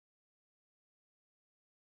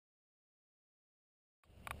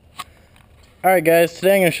Alright guys,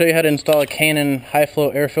 today I'm going to show you how to install a Canon high flow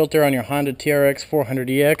air filter on your Honda TRX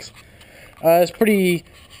 400EX. It's pretty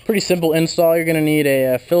simple install. You're going to need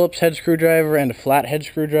a Phillips head screwdriver and a flat head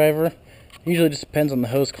screwdriver. Usually just depends on the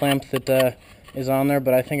hose clamp that is on there,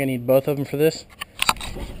 but I think I need both of them for this.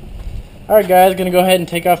 Alright guys, going to go ahead and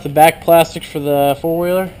take off the back plastics for the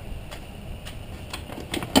four-wheeler.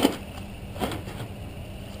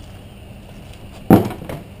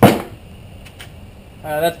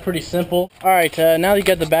 That's pretty simple. Alright, now that you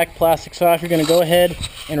got the back plastics off, you're going to go ahead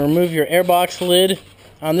and remove your airbox lid.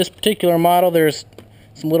 On this particular model, there's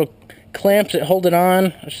some little clamps that hold it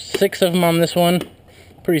on. There's 6 of them on this one.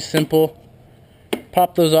 Pretty simple.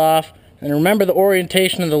 Pop those off. And remember the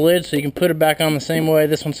orientation of the lid so you can put it back on the same way.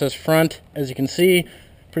 This one says front, as you can see.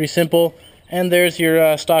 Pretty simple. And there's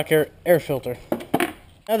your stock air filter.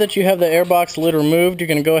 Now that you have the airbox lid removed, you're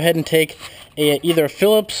going to go ahead and take either a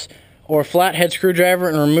Phillips or flat head screwdriver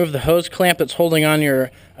and remove the hose clamp that's holding on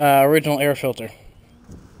your original air filter.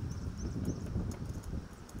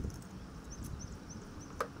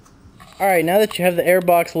 Alright, now that you have the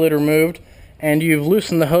airbox lid removed and you've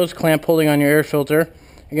loosened the hose clamp holding on your air filter,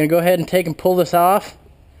 you're going to go ahead and take and pull this off.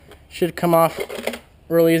 Should come off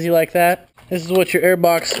real easy like that. This is what your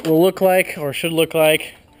airbox will look like, or should look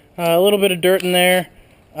like. A little bit of dirt in there.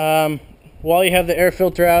 While you have the air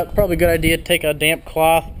filter out, probably a good idea to take a damp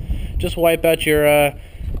cloth. Just wipe out your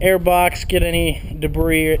air box, get any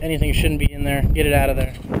debris or anything that shouldn't be in there, get it out of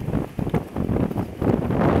there.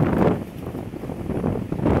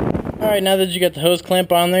 Alright, now that you got the hose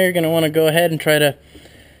clamp on there, you're going to want to go ahead and try to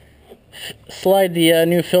slide the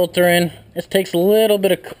new filter in. This takes a little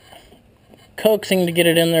bit of coaxing to get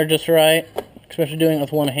it in there just right, especially doing it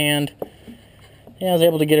with one hand. Yeah, I was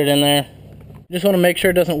able to get it in there. Just want to make sure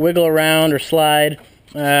it doesn't wiggle around or slide.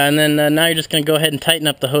 And then now you're just going to go ahead and tighten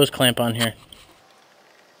up the hose clamp on here.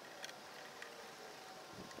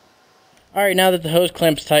 Alright, now that the hose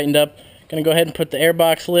clamp's tightened up, going to go ahead and put the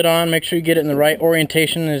airbox lid on. Make sure you get it in the right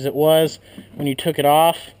orientation as it was when you took it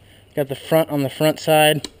off. Got the front on the front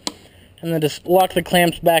side. And then just lock the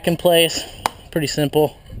clamps back in place. Pretty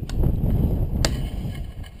simple.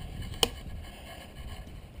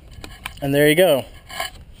 And there you go.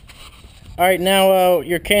 Alright, now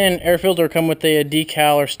your Canon air filter will come with a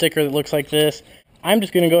decal or sticker that looks like this. I'm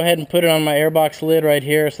just going to go ahead and put it on my airbox lid right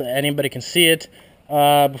here so that anybody can see it.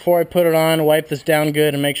 Before I put it on, wipe this down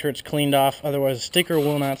good and make sure it's cleaned off, otherwise the sticker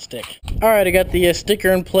will not stick. Alright, I got the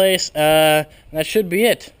sticker in place. That should be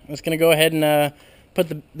it. I'm just going to go ahead and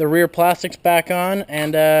put the rear plastics back on,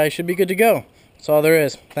 and I should be good to go. That's all there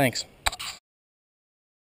is. Thanks.